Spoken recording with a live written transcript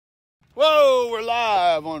we're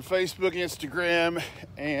live on Facebook, Instagram,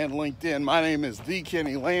 and LinkedIn. My name is The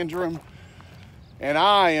Kenny Landrum, and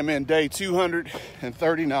I am in day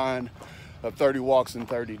 239 of 30 Walks in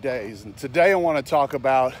 30 Days. And today I want to talk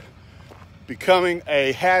about becoming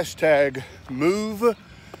a hashtag move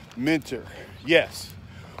mentor. Yes,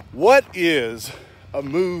 what is a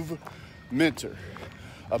move mentor?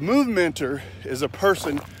 A move mentor is a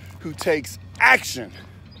person who takes action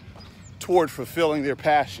toward fulfilling their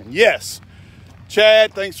passion. Yes,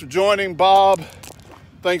 Chad, thanks for joining. Bob,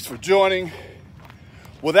 thanks for joining.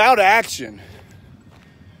 Without action,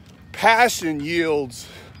 passion yields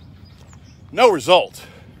no result,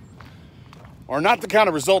 or not the kind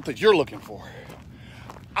of result that you're looking for.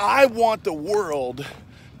 I want the world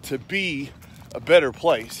to be a better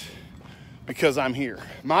place because I'm here.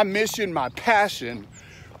 My mission, my passion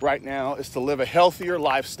right now is to live a healthier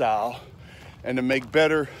lifestyle and to make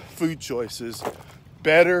better food choices,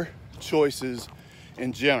 better choices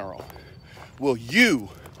in general. Will you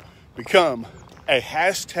become a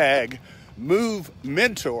hashtag move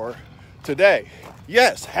mentor today?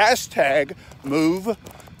 Yes, hashtag move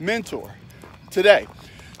mentor today.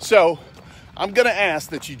 So I'm gonna ask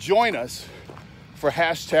that you join us for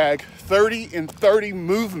hashtag 30 in 30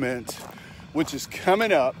 movement, which is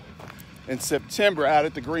coming up in September out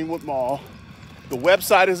at the Greenwood Mall. The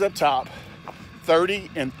website is up top,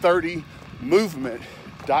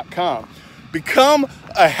 30in30movement.com. Become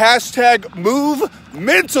a hashtag move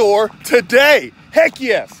mentor today. Heck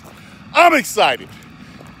yes, I'm excited,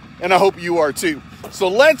 and I hope you are too. So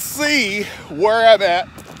let's see where I'm at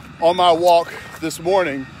on my walk this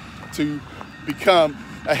morning to become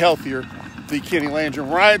a healthier The Kenny Landrum.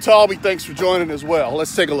 Ryan Talby, thanks for joining as well.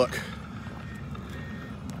 Let's take a look.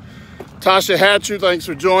 Tasha Hatcher, thanks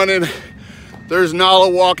for joining. There's Nala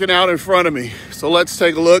walking out in front of me. So let's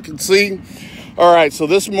take a look and see. All right, so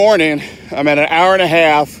this morning, I'm at an hour and a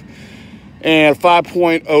half and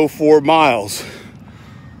 5.04 miles.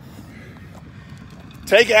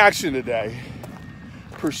 Take action today.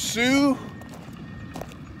 Pursue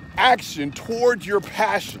action toward your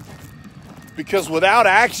passion. Because without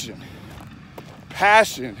action,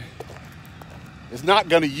 passion is not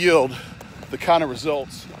going to yield the kind of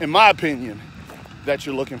results, in my opinion, that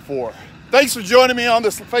you're looking for. Thanks for joining me on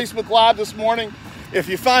this Facebook Live this morning. If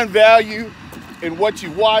you find value in what you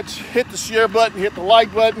watch, hit the share button, hit the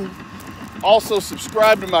like button. Also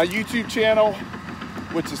subscribe to my YouTube channel,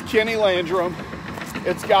 which is Kenny Landrum.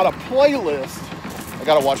 It's got a playlist. I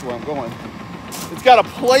gotta watch where I'm going. It's got a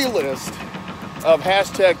playlist of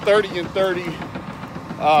hashtag 30 in 30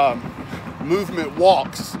 movement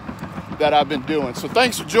walks that I've been doing. So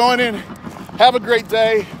thanks for joining. Have a great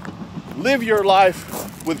day. Live your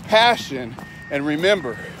life with passion, and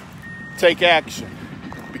remember, take action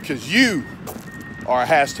because you are a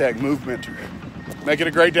hashtag move mentor. Make it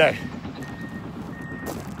a great day.